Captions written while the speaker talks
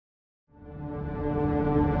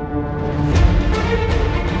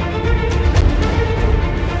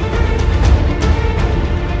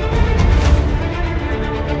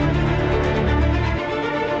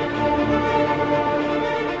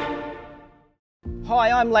Hi,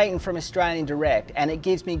 I'm Laetone from Australian Direct, and it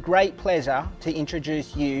gives me great pleasure to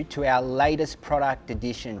introduce you to our latest product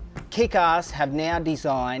addition. KickAss have now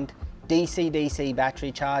designed DC-DC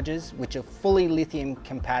battery chargers which are fully lithium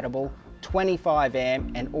compatible, 25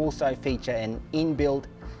 amp, and also feature an inbuilt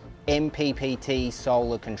MPPT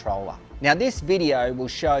solar controller. Now this video will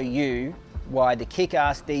show you why the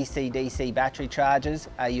KickAss DC-DC battery chargers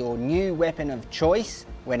are your new weapon of choice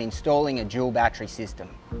when installing a dual battery system.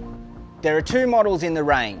 There are two models in the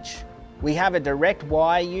range. We have a direct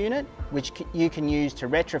wire unit which you can use to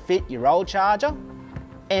retrofit your old charger,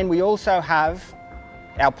 and we also have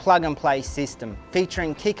our plug and play system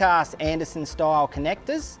featuring KickAss Anderson style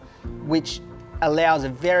connectors, which allows a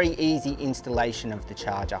very easy installation of the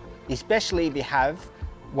charger, especially if you have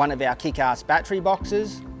one of our KickAss battery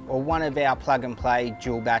boxes or one of our plug and play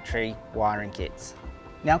dual battery wiring kits.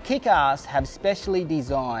 Now KickAss have specially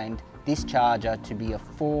designed this charger to be a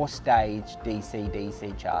 4-stage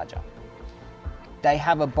DC-DC charger. They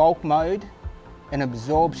have a bulk mode, an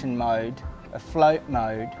absorption mode, a float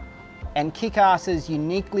mode, and KickAss's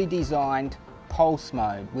uniquely designed pulse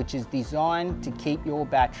mode, which is designed to keep your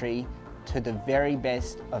battery to the very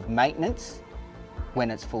best of maintenance when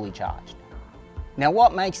it's fully charged. Now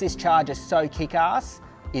what makes this charger so KickAss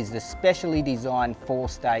is the specially designed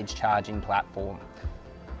 4-stage charging platform.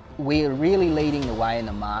 We are really leading the way in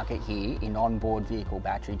the market here in onboard vehicle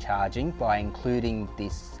battery charging by including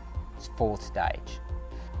this 4th stage.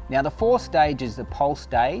 Now the 4th stage is the pulse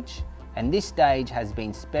stage, and this stage has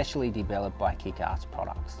been specially developed by KickAss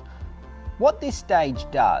products. What this stage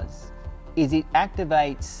does is it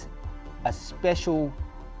activates a special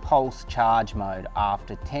pulse charge mode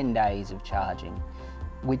after 10 days of charging,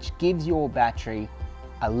 which gives your battery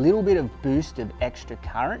a little bit of boost of extra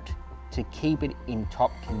current to keep it in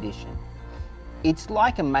top condition. It's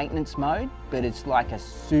like a maintenance mode, but it's like a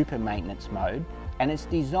super maintenance mode, and it's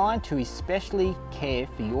designed to especially care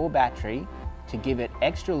for your battery to give it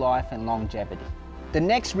extra life and longevity. The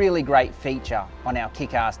next really great feature on our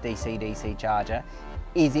KickAss DC-DC charger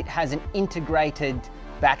is it has an integrated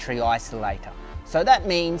battery isolator. So that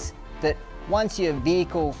means that once your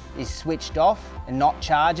vehicle is switched off and not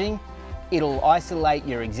charging, it'll isolate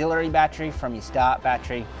your auxiliary battery from your start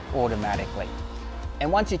battery automatically. And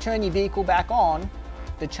once you turn your vehicle back on,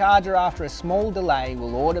 the charger, after a small delay,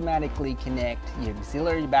 will automatically connect your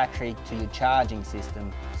auxiliary battery to your charging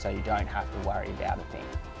system, so you don't have to worry about a thing.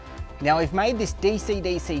 Now we've made this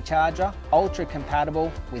DC-DC charger ultra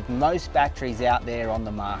compatible with most batteries out there on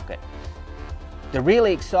the market. The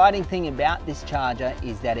really exciting thing about this charger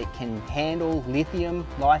is that it can handle lithium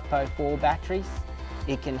LiFePO4 batteries,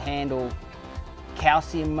 it can handle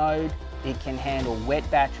calcium mode, it can handle wet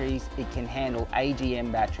batteries, it can handle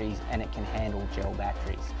AGM batteries, and it can handle gel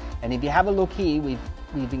batteries. And if you have a look here,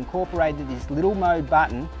 we've incorporated this little mode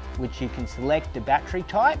button which you can select the battery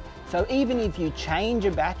type. So even if you change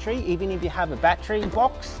a battery, even if you have a battery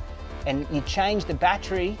box and you change the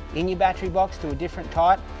battery in your battery box to a different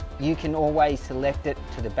type, you can always select it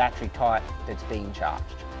to the battery type that's being charged.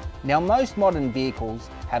 Now most modern vehicles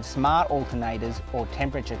have smart alternators or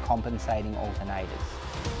temperature compensating alternators,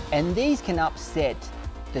 and these can upset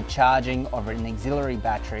the charging of an auxiliary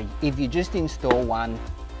battery if you just install one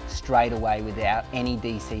straight away without any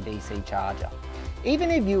DC-DC charger.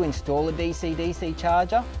 Even if you install a DC-DC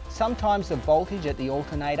charger, sometimes the voltage at the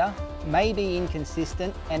alternator may be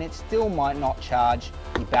inconsistent and it still might not charge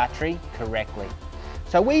your battery correctly.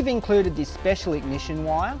 So we've included this special ignition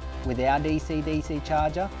wire with our DC-DC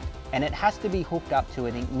charger, and it has to be hooked up to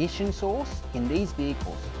an ignition source in these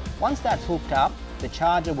vehicles. Once that's hooked up, the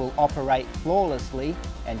charger will operate flawlessly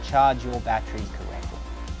and charge your batteries correctly.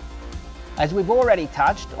 As we've already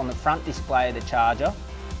touched on the front display of the charger,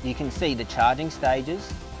 you can see the charging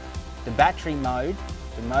stages, the battery mode,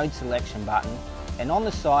 the mode selection button, and on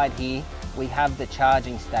the side here we have the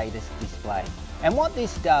charging status display. And what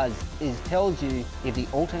this does is tells you if the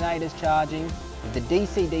alternator's charging, if the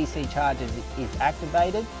DC-DC charger is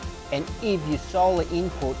activated, and if your solar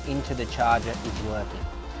input into the charger is working.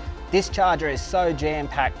 This charger is so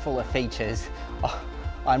jam-packed full of features,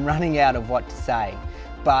 I'm running out of what to say.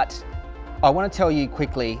 But I want to tell you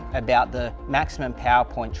quickly about the maximum power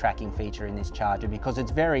point tracking feature in this charger because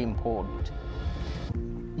it's very important.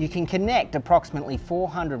 You can connect approximately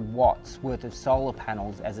 400 watts worth of solar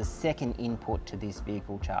panels as a second input to this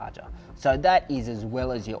vehicle charger. So that is as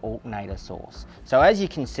well as your alternator source. So as you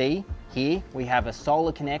can see here, we have a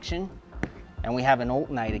solar connection and we have an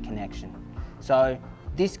alternator connection. So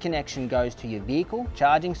this connection goes to your vehicle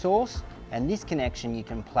charging source, and this connection you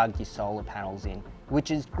can plug your solar panels in, which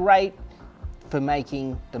is great for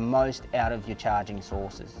making the most out of your charging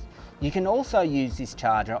sources. You can also use this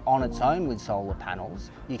charger on its own with solar panels.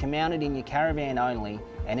 You can mount it in your caravan only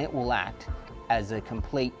and it will act as a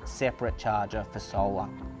complete separate charger for solar,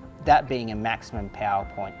 that being a maximum power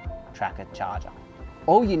point tracker charger.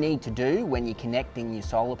 All you need to do when you're connecting your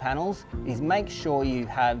solar panels is make sure you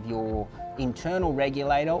have your internal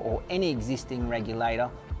regulator or any existing regulator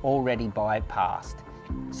already bypassed,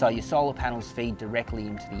 so your solar panels feed directly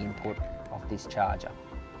into the input of this charger.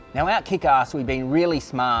 Now at KickAss, we've been really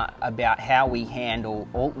smart about how we handle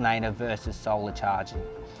alternator versus solar charging.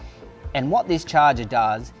 And what this charger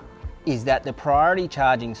does is that the priority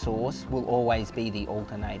charging source will always be the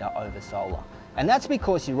alternator over solar. And that's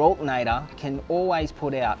because your alternator can always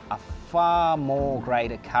put out a far more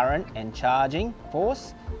greater current and charging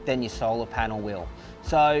force than your solar panel will.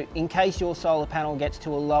 So in case your solar panel gets to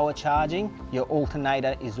a lower charging, your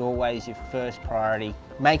alternator is always your first priority,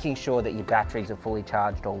 making sure that your batteries are fully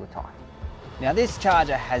charged all the time. Now this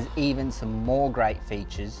charger has even some more great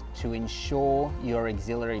features to ensure your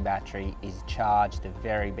auxiliary battery is charged the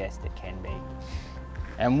very best it can be.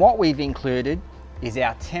 And what we've included is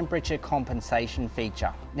our temperature compensation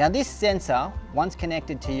feature. Now this sensor, once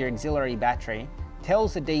connected to your auxiliary battery,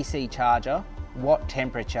 tells the DC charger what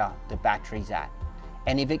temperature the battery's at.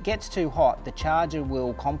 And if it gets too hot, the charger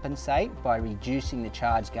will compensate by reducing the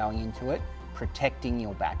charge going into it, protecting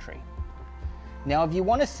your battery. Now if you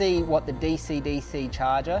want to see what the DC-DC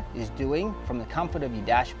charger is doing from the comfort of your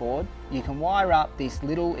dashboard, you can wire up this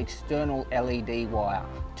little external LED wire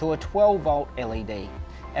to a 12-volt LED.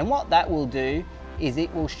 And what that will do is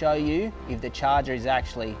it will show you if the charger is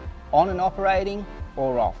actually on and operating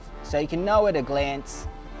or off. So you can know at a glance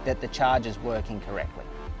that the charger's working correctly.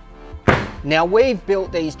 Now we've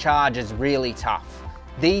built these chargers really tough.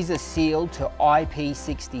 These are sealed to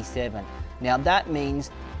IP67. Now that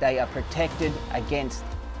means they are protected against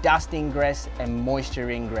dust ingress and moisture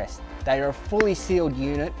ingress. They are a fully sealed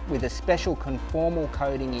unit with a special conformal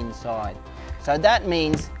coating inside. So that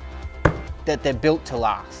means that they're built to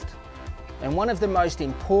last. And one of the most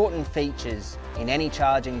important features in any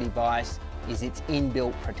charging device is its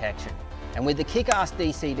inbuilt protection. And with the KickAss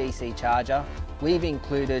DC-DC charger, we've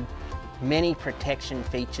included many protection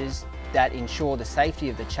features that ensure the safety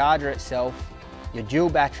of the charger itself, your dual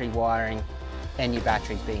battery wiring, and your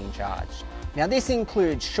batteries being charged. Now this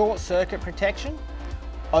includes short circuit protection,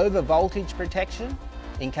 over voltage protection,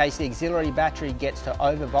 in case the auxiliary battery gets to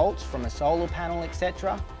overvolts from a solar panel,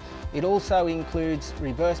 etc. It also includes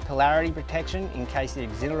reverse polarity protection in case the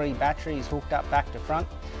auxiliary battery is hooked up back to front,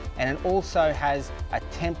 and it also has a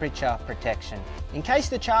temperature protection. In case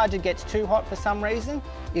the charger gets too hot for some reason,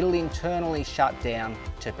 it'll internally shut down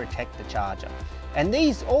to protect the charger. And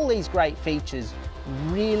all these great features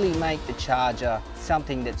really make the charger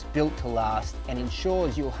something that's built to last and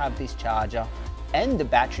ensures you'll have this charger and the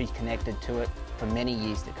batteries connected to it for many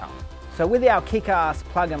years to come. So with our KickAss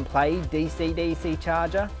plug and play DC-DC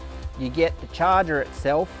charger, you get the charger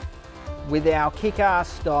itself with our KickAss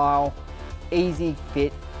style easy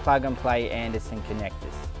fit plug and play Anderson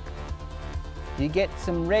connectors. You get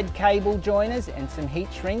some red cable joiners and some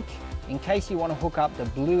heat shrink in case you want to hook up the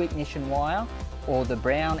blue ignition wire or the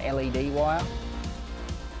brown LED wire.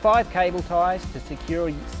 5 cable ties to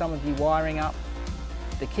secure some of your wiring up.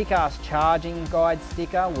 The KickAss charging guide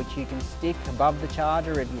sticker, which you can stick above the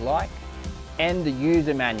charger if you like, and the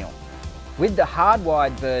user manual. With the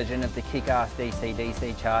hardwired version of the KickAss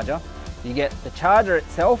DC-DC charger, you get the charger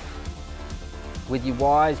itself with your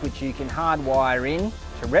wires which you can hardwire in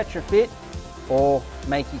to retrofit or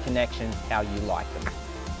make your connections how you like them.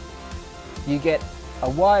 You get a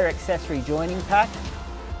wire accessory joining pack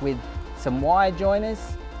with some wire joiners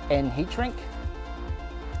and heat shrink,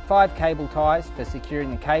 5 cable ties for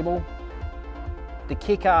securing the cable, the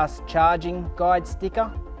KickAss charging guide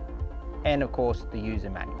sticker, and of course the user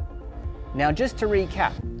manual. Now just to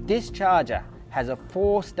recap, this charger has a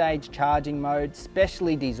 4-stage charging mode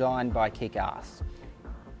specially designed by KickAss.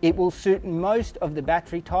 It will suit most of the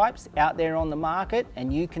battery types out there on the market,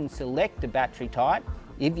 and you can select the battery type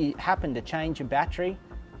if you happen to change your battery.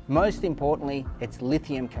 Most importantly, it's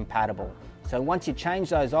lithium compatible. So once you change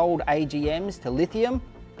those old AGMs to lithium,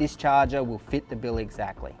 this charger will fit the bill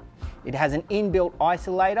exactly. It has an inbuilt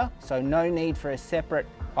isolator, so no need for a separate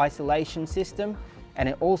isolation system, and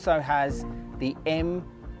it also has the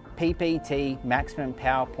MPPT maximum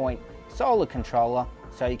power point solar controller,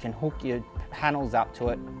 so you can hook your panels up to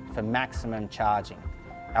it for maximum charging.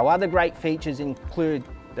 Our other great features include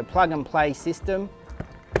the plug and play system.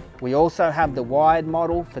 We also have the wired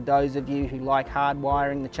model for those of you who like hard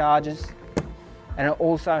wiring the chargers, and it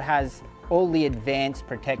also has all the advanced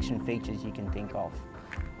protection features you can think of.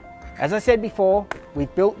 As I said before,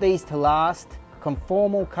 we've built these to last,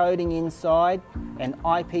 conformal coating inside and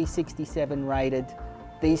IP67 rated.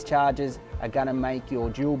 These chargers are going to make your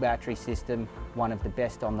dual battery system one of the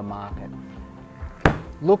best on the market.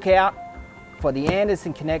 Look out for the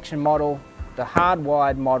Anderson connection model, the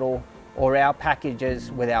hardwired model, or our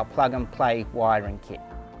packages with our plug and play wiring kit.